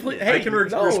 that's complete. Hey, I can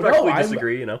respectfully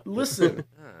disagree. Listen.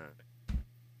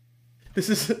 This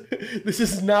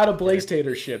is not a Blaze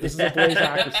tater shit. This is a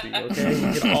Blazeocracy,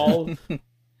 okay? We can all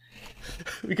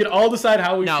We can all decide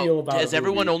how we Now, feel about it. has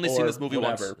everyone only seen this movie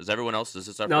whatever. once? Is everyone else? Is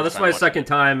this our No, first this is time my watching second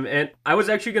time, and I was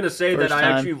actually going to say First that I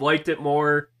time. actually liked it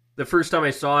more the first time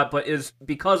I saw it, but is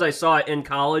because I saw it in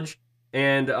college,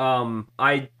 and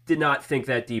I did not think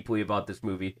that deeply about this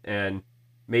movie, and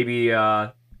maybe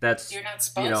that's You're not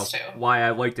supposed to. why I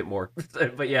liked it more.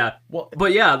 But yeah, Well,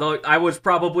 though I was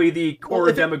probably the core Well,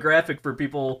 if it- demographic for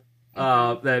people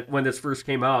that when this first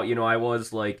came out. I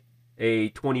was like a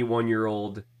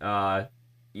 21-year-old,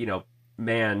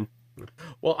 man.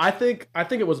 well, I think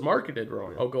it was marketed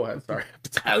wrong. Oh, go ahead. Sorry.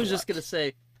 I was just gonna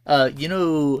say,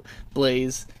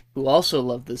 Blaze, who also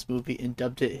loved this movie and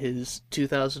dubbed it his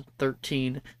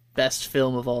 2013 best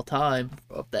film of all time,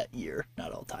 of that year,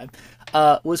 not all time,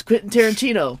 was Quentin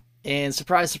Tarantino. And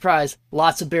surprise, surprise,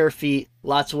 lots of bare feet,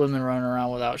 lots of women running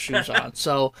around without shoes on.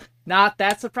 So, not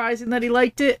that surprising that he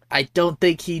liked it. I don't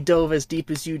think he dove as deep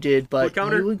as you did, but Foot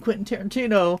counter? you and Quentin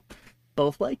Tarantino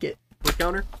both like it. Foot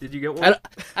counter? Did you get one?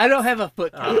 I don't have a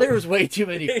foot count. There was way too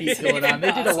many feet going on.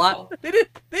 They did a lot. Impossible.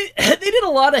 They did a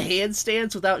lot of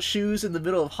handstands without shoes in the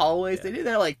middle of hallways. They did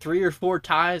that like 3 or 4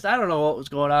 times. I don't know what was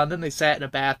going on. Then they sat in a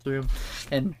bathroom,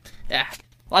 and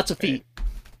lots of feet.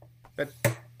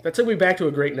 That took me back to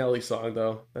a great Nelly song,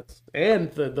 though.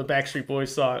 And the Backstreet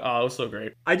Boys song. Oh, it was so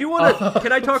great. I do want to.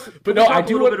 Can I talk? But Can no, we talk I a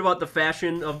do little want- bit about the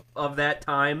fashion of that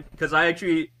time, because I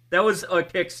actually that was a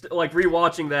kick. Like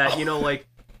rewatching that, like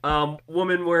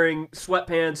woman wearing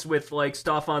sweatpants with like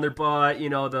stuff on their butt.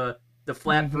 The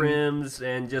flat brims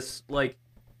and just like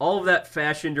all of that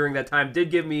fashion during that time did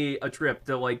give me a trip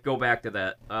to like go back to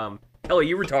that. Kelly,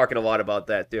 you were talking a lot about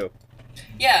that too.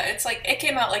 Yeah, it's like it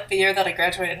came out like the year that I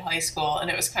graduated high school, and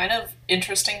it was kind of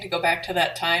interesting to go back to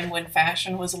that time when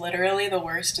fashion was literally the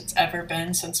worst it's ever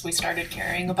been since we started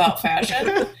caring about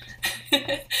fashion.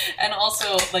 And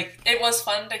also, like, it was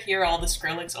fun to hear all the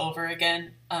Skrillex over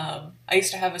again. I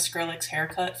used to have a Skrillex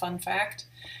haircut, fun fact,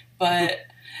 but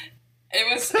it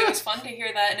was fun to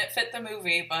hear that, and it fit the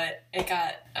movie, but it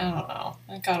got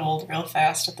old real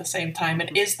fast at the same time.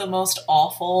 It is the most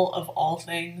awful of all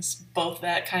things, both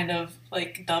that kind of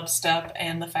like dubstep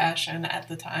and the fashion at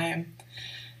the time.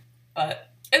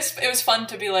 But it was fun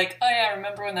to be like, oh yeah,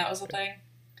 remember when that was a thing?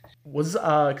 Was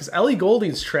because Ellie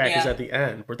Goulding's track is Yeah. at the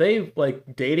end. Were they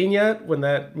like dating yet when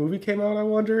that movie came out? I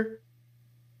wonder.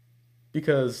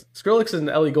 Because Skrillex and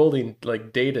Ellie Goulding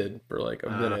like dated for like a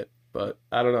minute, but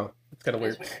I don't know. It's kind of It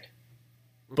was weird. weird.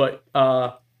 But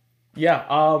I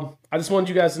just wanted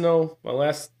you guys to know my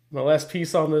last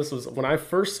piece on this was when I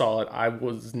first saw it, I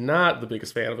was not the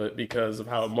biggest fan of it because of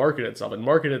how it marketed itself. It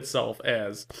marketed itself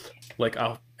as like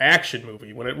a action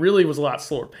movie when it really was a lot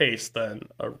slower paced than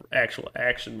an actual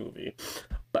action movie.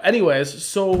 But anyways,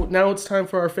 so now it's time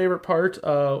for our favorite part.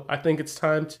 I think it's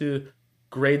time to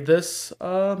grade this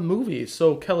movie.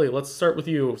 So Kelly, let's start with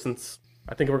you since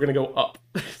I think we're gonna go up.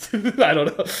 I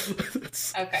don't know.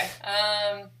 Okay.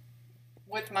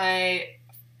 With my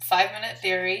 5-minute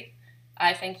theory,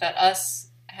 I think that us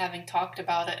having talked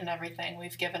about it and everything,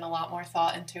 we've given a lot more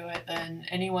thought into it than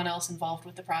anyone else involved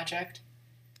with the project.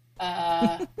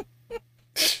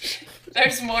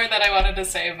 There's more that I wanted to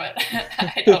say, but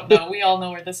I don't know. We all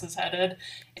know where this is headed.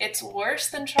 It's worse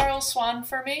than Charles Swan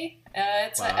for me.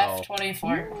 It's Wow. a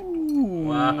F-24.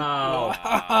 Wow.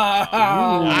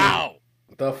 Wow.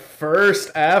 The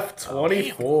first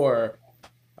F-24.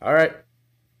 All right,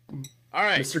 All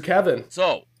right. Mr. Kevin.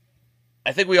 So,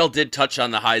 I think we all did touch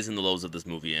on the highs and the lows of this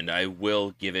movie, and I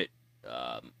will give it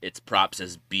its props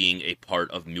as being a part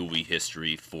of movie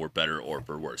history for better or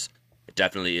for worse. It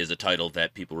definitely is a title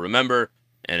that people remember,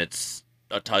 and it's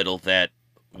a title that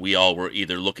we all were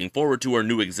either looking forward to or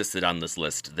knew existed on this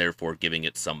list, therefore giving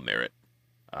it some merit.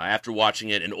 After watching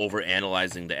it and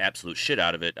overanalyzing the absolute shit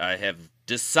out of it, I have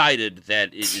decided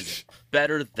that it is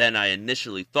better than I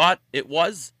initially thought it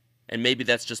was, and maybe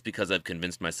that's just because I've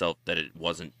convinced myself that it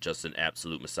wasn't just an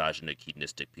absolute misogynistic,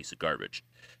 hedonistic piece of garbage.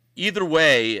 Either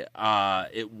way,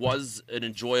 it was an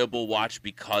enjoyable watch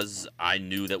because I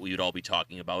knew that we would all be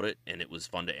talking about it, and it was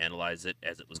fun to analyze it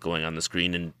as it was going on the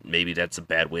screen, and maybe that's a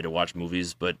bad way to watch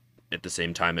movies, but at the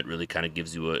same time, it really kind of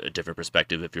gives you a different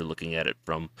perspective if you're looking at it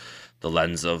from the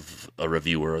lens of a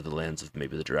reviewer or the lens of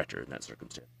maybe the director in that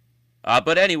circumstance.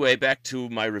 But anyway, back to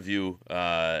my review.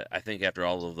 I think after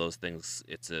all of those things,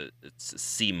 it's a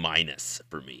C-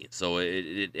 for me. So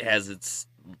it has its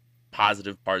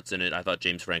positive parts in it. I thought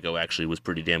James Franco actually was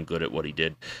pretty damn good at what he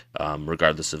did,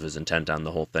 regardless of his intent on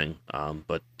the whole thing.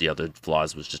 But the other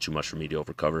flaws was just too much for me to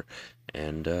overcover.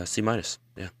 And C-.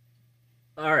 Yeah.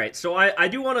 All right, so I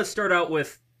do want to start out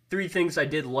with 3 things I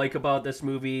did like about this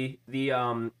movie: the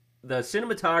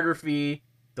cinematography,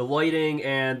 the the lighting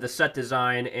and the set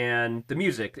design and the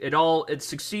music. It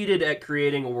succeeded at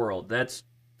creating a world. That's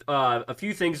a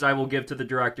few things I will give to the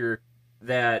director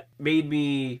that made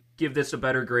me give this a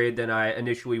better grade than I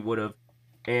initially would have.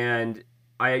 And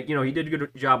he did a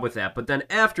good job with that. But then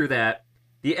after that,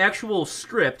 the actual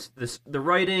script, the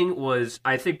writing was,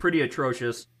 I think, pretty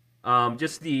atrocious.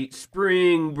 Just the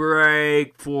spring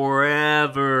break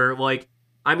forever. Like,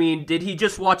 I mean, did he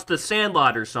just watch The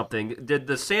Sandlot or something? Did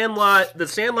The Sandlot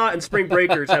and Spring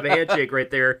Breakers have a handshake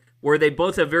right there, where they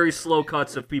both have very slow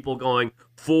cuts of people going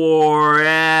forever,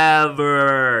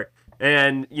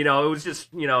 and it was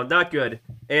just not good.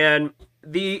 And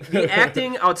the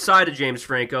acting outside of James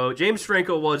Franco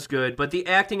was good, but the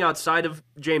acting outside of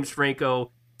James Franco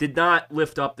did not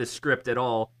lift up the script at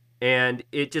all, and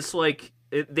it just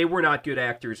they were not good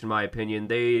actors in my opinion.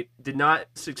 They did not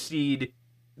succeed.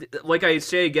 Like I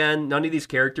say again, none of these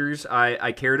characters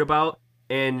I cared about,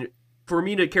 and for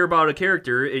me to care about a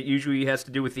character, it usually has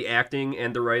to do with the acting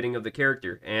and the writing of the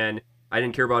character, and I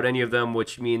didn't care about any of them,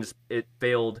 which means it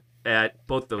failed at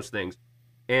both those things.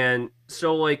 And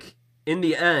so, in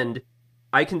the end,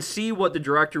 I can see what the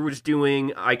director was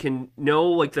doing. I can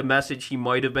know, the message he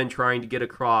might have been trying to get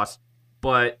across,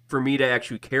 but for me to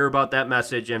actually care about that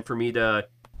message and for me to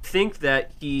think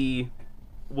that he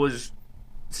was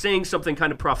saying something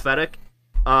kind of prophetic,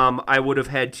 I would have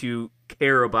had to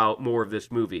care about more of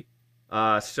this movie.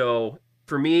 So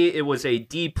for me, it was a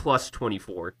D plus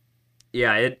 24.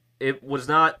 Yeah, it was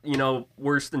not,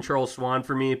 worse than Charles Swan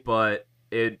for me, but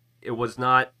it was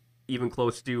not even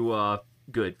close to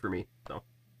good for me. So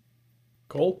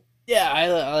Cole? Yeah,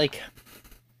 I like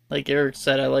Eric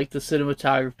said, I like the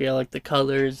cinematography, I like the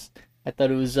colors. I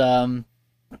thought it was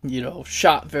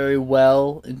shot very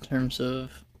well in terms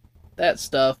of that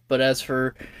stuff, but as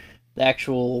for the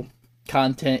actual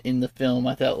content in the film,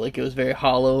 I felt like it was very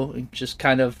hollow and just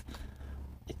I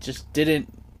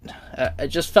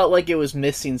just felt like it was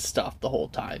missing stuff the whole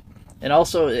time. And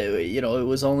also, it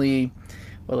was only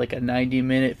a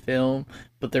 90-minute film,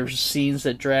 but there's scenes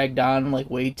that dragged on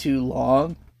way too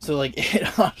long. So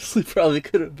it honestly probably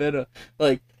could have been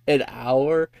an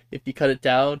hour if you cut it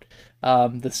down.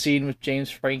 The scene with James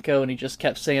Franco, and he just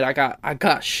kept saying, I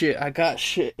got shit,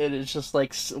 and it just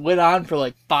went on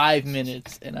for 5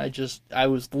 minutes, and I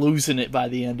was losing it by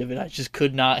the end of it. I just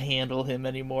could not handle him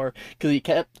anymore, because he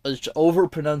kept over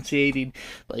pronunciating,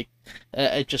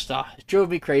 it drove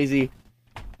me crazy.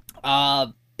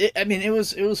 It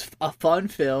was a fun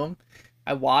film.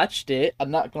 I watched it.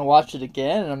 I'm not going to watch it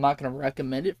again, and I'm not going to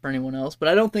recommend it for anyone else, but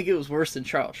I don't think it was worse than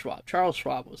Charles Schwab. Charles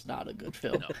Schwab was not a good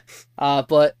film. No.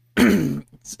 But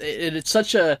it's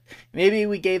such a... Maybe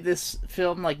we gave this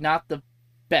film, not the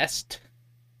best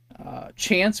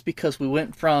chance, because we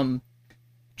went from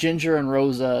Ginger and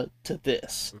Rosa to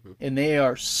this. Mm-hmm. And they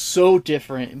are so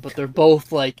different, but they're both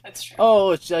That's true.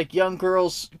 Oh, it's young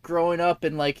girls growing up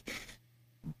and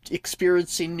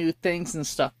experiencing new things and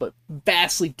stuff, but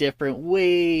vastly different,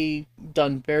 way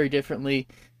done very differently,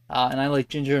 and I like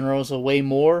Ginger and Rosa way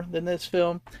more than this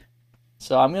film,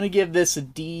 so I'm gonna give this a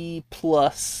D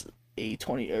plus a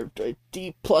 20 or a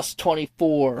D plus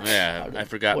 24. Yeah, I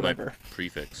forgot whatever. My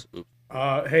prefix. Oops.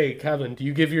 Hey Kevin, do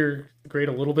you give your grade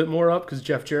a little bit more up because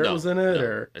Jeff Jarrett was in it,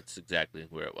 or it's exactly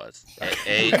where it was?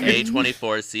 A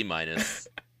 24, C minus.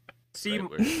 C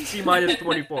minus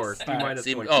 24. C minus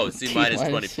 24. C minus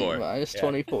 24. C minus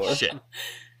 24. Shit.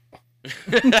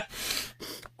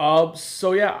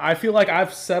 So yeah, I feel like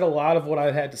I've said a lot of what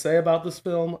I had to say about this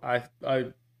film. I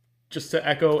just to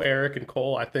echo Eric and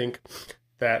Cole, I think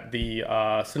that the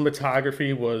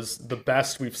cinematography was the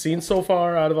best we've seen so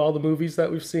far out of all the movies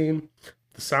that we've seen.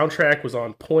 The soundtrack was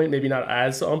on point, maybe not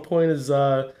as on point as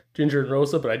Ginger and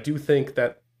Rosa, but I do think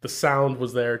that the sound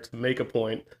was there to make a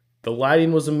point. The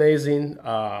lighting was amazing.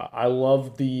 I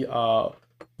love the,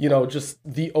 just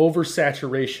the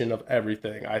oversaturation of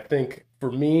everything. I think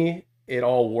for me, it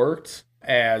all worked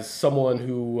as someone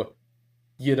who,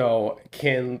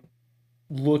 can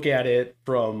look at it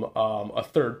from a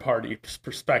third party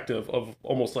perspective of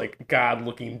almost like God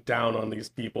looking down on these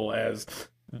people as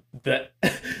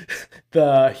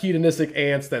the hedonistic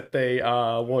ants that they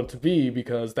want to be,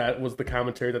 because that was the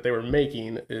commentary that they were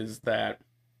making, is that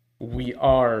we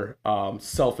are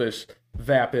selfish,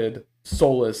 vapid,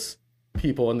 soulless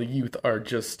people, and the youth are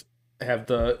just have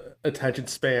the attention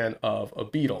span of a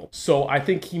beetle. So I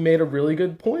think he made a really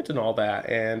good point in all that,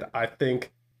 and I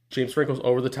think James Franco's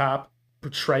over-the-top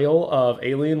portrayal of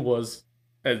Alien was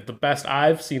the best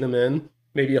I've seen him in.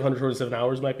 Maybe 127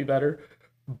 Hours might be better,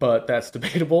 but that's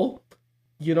debatable.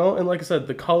 you know, and like I said,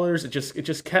 the colors, it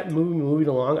just kept moving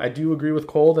along. I do agree with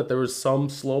Cole that there was some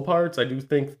slow parts. I do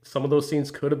think some of those scenes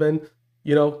could have been,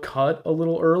 you know, cut a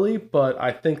little early, but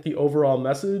I think the overall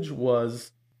message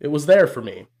was there for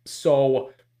me.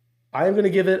 So I'm going to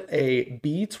give it a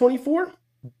B24,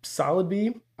 solid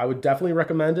B. I would definitely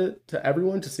recommend it to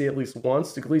everyone to see at least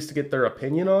once, at least to get their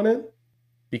opinion on it,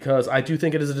 because I do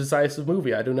think it is a decisive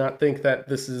movie. I do not think that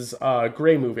this is a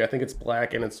gray movie. I think it's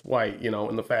black and it's white, you know,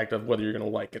 in the fact of whether you're going to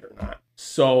like it or not.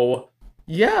 So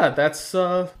yeah, that's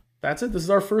it. This is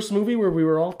our first movie where we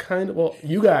were all kind of, well,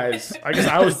 you guys, I guess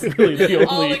I was really the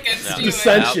All only against you.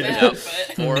 dissension. But-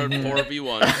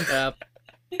 4v1.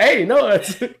 Hey, no,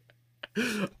 that's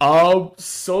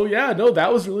so yeah, no,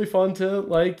 that was really fun to,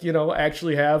 like, you know,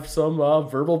 actually have some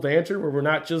verbal banter where we're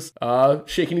not just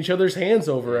shaking each other's hands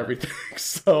over everything.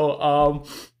 So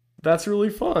that's really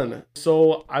fun.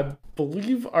 So I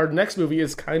believe our next movie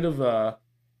is kind of a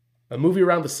movie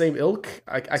around the same ilk.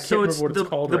 I can't remember what it's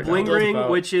called. The right Bling now. Ring,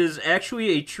 which is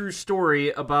actually a true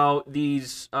story about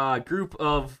these group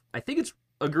of, I think it's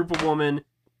a group of women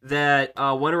that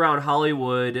went around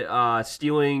Hollywood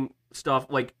stealing stuff,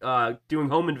 like doing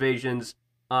home invasions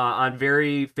on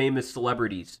very famous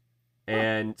celebrities.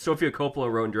 And Sofia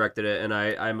Coppola wrote and directed it, and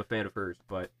I'm a fan of hers,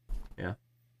 but yeah.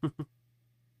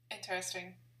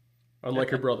 Interesting. Unlike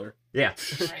her brother. Yeah.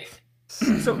 Right.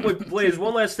 So, wait, Blaze,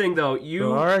 one last thing, though.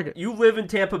 You live in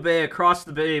Tampa Bay, across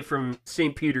the bay from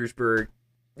St. Petersburg.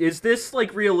 Is this,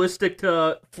 like, realistic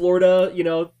to Florida, you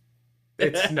know?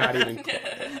 It's not even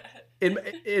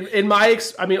in my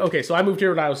I mean, okay, so I moved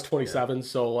here when I was 27,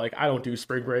 so like I don't do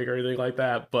spring break or anything like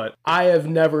that, but I have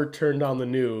never turned on the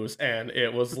news and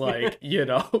it was like, you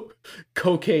know,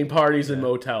 cocaine parties in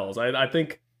motels. I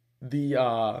think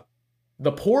the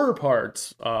poorer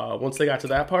parts, once they got to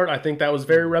that part, I think that was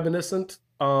very reminiscent.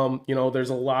 You know, there's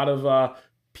a lot of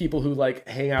people who like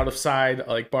hang out outside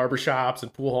like barbershops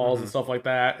and pool halls and stuff like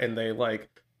that, and they like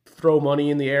throw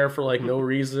money in the air for like no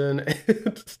reason.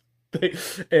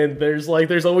 And there's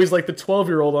always like the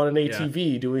 12-year-old on an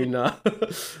ATV doing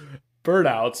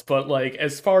burnouts. But like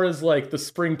as far as like the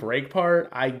spring break part,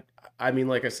 I mean,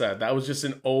 like I said, that was just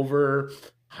an over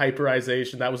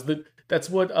hyperization. That's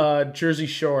what Jersey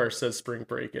Shore says spring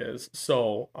break is.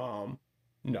 So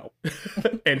no.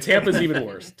 And Tampa's even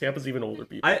worse. Tampa's even older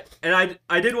people.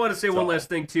 I did want to say one last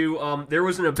thing too. There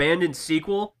was an abandoned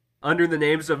sequel under the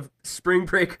names of Spring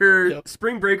Breakers: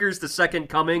 The Second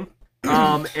Coming.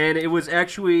 And it was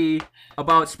actually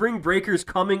about spring breakers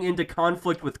coming into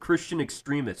conflict with Christian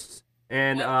extremists.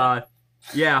 And,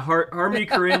 Harmony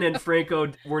Korine and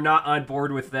Franco were not on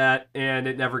board with that, and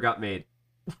it never got made.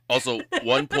 Also,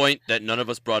 one point that none of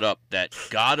us brought up, that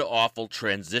god-awful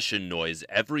transition noise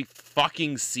every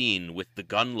fucking scene with the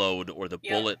gun load or the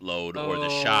bullet load or the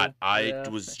shot.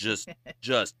 Was just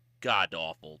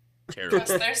god-awful. Terrible.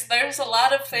 There's a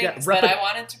lot of things that I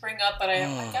wanted to bring up, but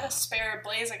I gotta spare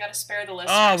Blaze. I gotta spare the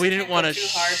listeners. Oh, we didn't want to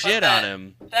shit on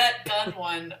him. That gun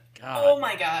one. God. Oh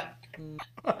my god.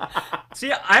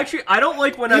 See, I don't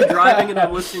like when I'm driving and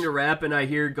I'm listening to rap and I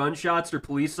hear gunshots or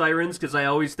police sirens because I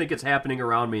always think it's happening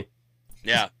around me.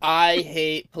 Yeah. I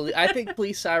hate police. I think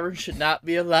police sirens should not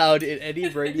be allowed in any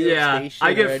radio station.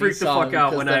 I get or freaked the song, fuck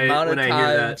out when I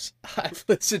hear that. I've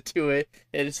listened to it,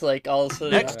 and it's like all of a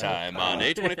sudden. Next time on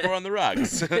A24 on the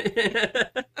Rocks.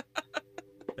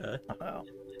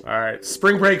 All right,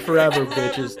 spring break forever,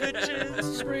 bitches.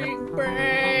 Spring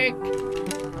break.